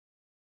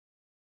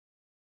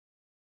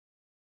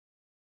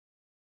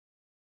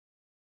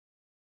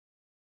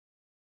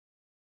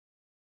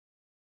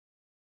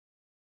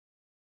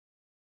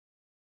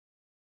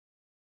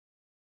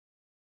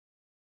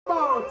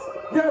out.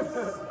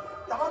 Yes.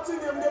 That thing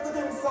them get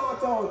it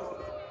sort out.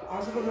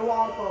 I should go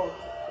walk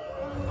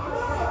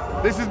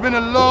out. This has been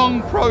a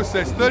long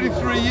process,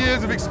 33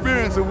 years of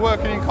experience of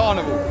working in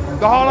Carnival.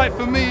 The highlight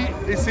for me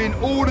is seeing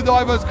all the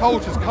diverse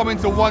cultures come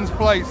into one's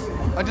place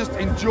and just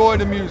enjoy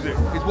the music,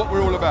 is what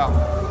we're all about.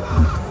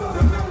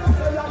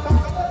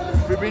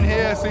 We've been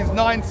here since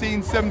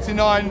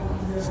 1979,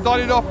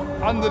 started off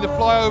under the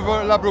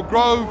flyover at Labrador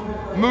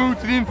Grove,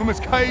 moved to the infamous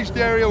caged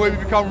area where we've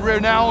become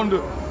renowned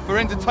for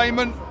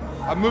entertainment,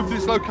 and moved to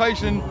this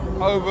location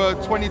over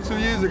 22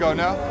 years ago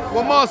now.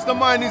 Well,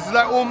 Mastermind is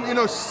like, you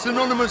know,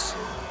 synonymous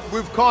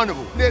with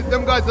Carnival.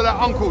 Them guys are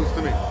like uncles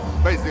to me,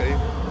 basically.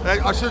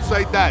 I should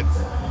say dads.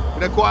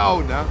 They're quite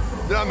old now,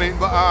 you know what I mean?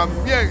 But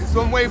yeah, it's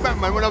from way back,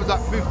 man, when I was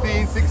like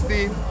 15,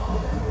 16.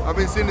 I've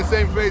been seeing the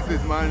same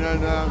faces, man,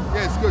 and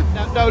yeah, it's good.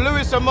 Now,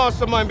 Lewis and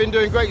Mastermind been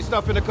doing great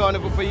stuff in the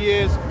Carnival for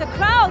years. The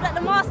crowd at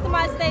the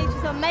Mastermind stage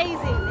is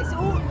amazing. It's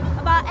all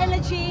about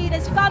energy.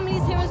 There's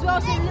families here as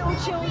well, so little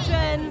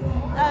children,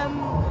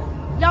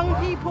 young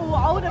people,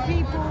 older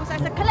people. So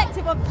it's a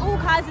collective of all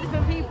kinds of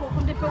different people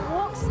from different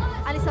walks,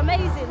 and it's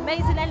amazing,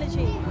 amazing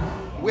energy.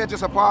 We're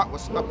just a part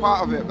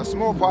of it, a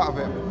small part of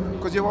it,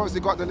 because you've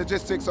obviously got the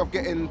logistics of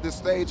getting the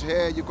stage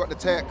here, you've got the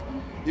tech,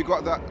 you've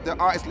got the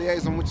artist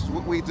liaison, which is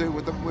what we do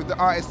with the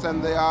artists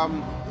and the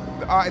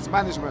artist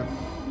management.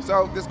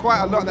 So there's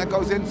quite a lot that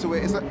goes into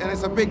it. It's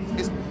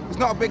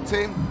not a big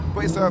team,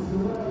 but it's a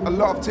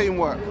lot of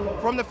teamwork.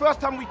 From the first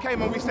time we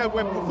came and we said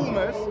we're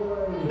performers,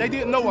 they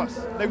didn't know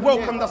us. They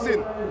welcomed us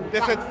in. They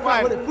said,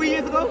 fine. 3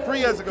 years ago? 3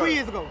 years ago. 3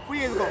 years ago. 3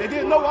 years ago. They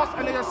didn't know us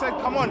and they just said,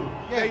 come on.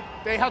 Yeah.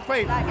 They had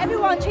faith. Like,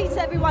 everyone treats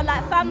everyone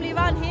like family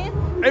around here.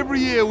 Every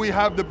year we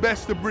have the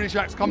best of British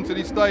acts come to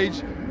this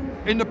stage.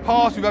 In the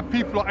past, we've had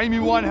people like Amy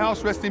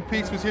Winehouse, rest in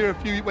peace, was here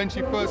when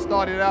she first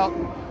started out.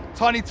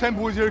 Tiny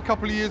Temple was here a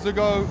couple of years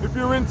ago. If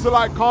you're into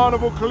like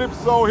Carnival,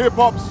 Calypso, hip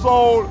hop,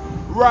 soul,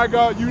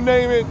 ragga, you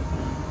name it,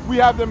 we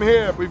have them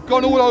here. We've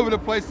gone all over the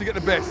place to get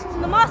the best.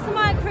 The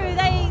Mastermind crew,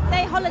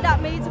 they hollered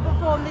at me to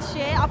perform this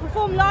year. I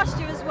performed last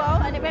year as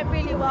well, and it went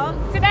really well.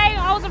 Today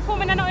I was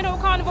performing at Notting Hill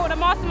Carnival at the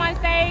Mastermind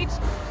stage.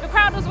 The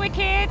crowd was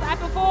wicked. I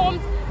performed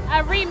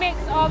a remix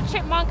of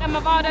Chipmunk and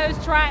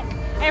Mavado's track,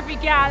 Every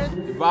Gal.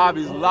 The vibe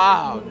is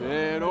loud,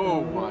 man.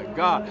 Oh my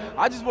God.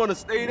 I just want to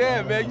stay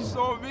there, man. You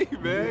saw me,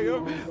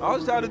 man. I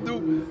was trying to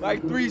do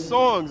like 3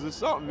 songs or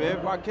something, man.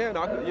 If I can,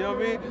 you know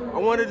what I mean? I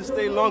wanted to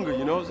stay longer,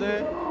 you know what I'm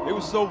saying? It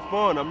was so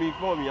fun. I mean,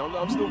 for me,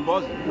 I'm still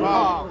buzzing.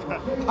 Wow.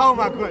 Oh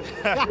my God.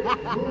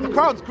 The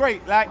crowd's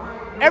great. Like,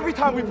 every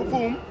time we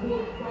perform,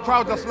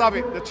 crowd just love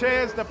it. The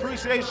cheers, the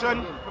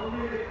appreciation.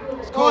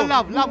 It's cool. All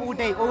love all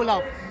day, all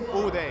love.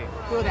 All day.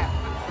 Feel that.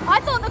 I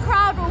thought the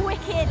crowd were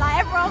wicked, like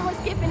everyone was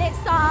giving it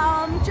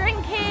some,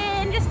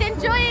 drinking, just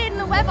enjoying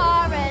the weather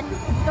and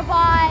the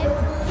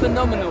vibe.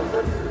 Phenomenal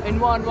in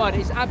one word.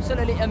 It's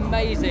absolutely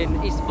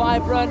amazing. It's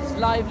vibrant, it's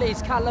lively,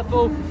 it's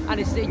colourful, and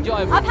it's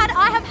enjoyable.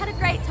 I have had a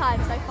great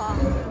time so far.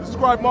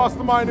 Describe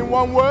Mastermind in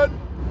one word: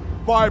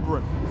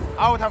 vibrant.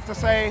 I would have to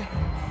say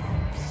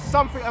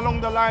something along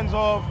the lines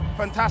of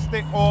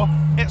fantastic or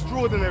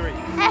extraordinary.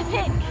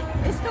 Epic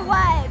is the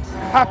word.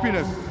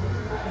 Happiness.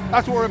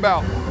 That's what we're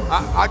about.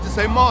 I just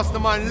say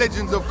Mastermind,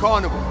 legends of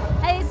Carnival.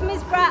 Hey, it's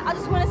Miss Brat. I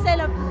just want to say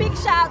a big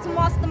shout out to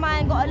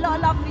Mastermind. Got a lot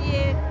of love for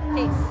you.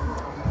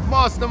 Peace.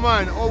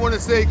 Mastermind, I want to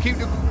say keep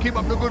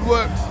up the good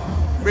works.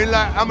 Been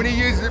like, how many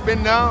years has it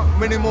been now?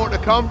 Many more to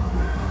come.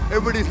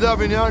 Everybody's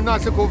loving you,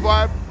 nice little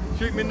vibe.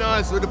 Treat me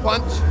nice with a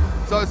punch.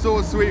 So it's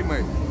all sweet,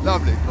 mate.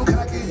 Lovely. You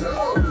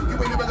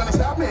ain't never gonna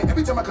stop me.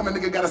 Every time I come in,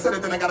 nigga gotta set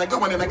it, then I gotta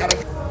go in and I gotta.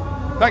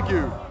 Thank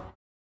you.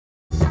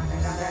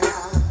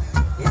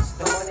 It's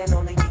the one and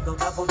only Eagle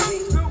Double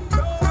G.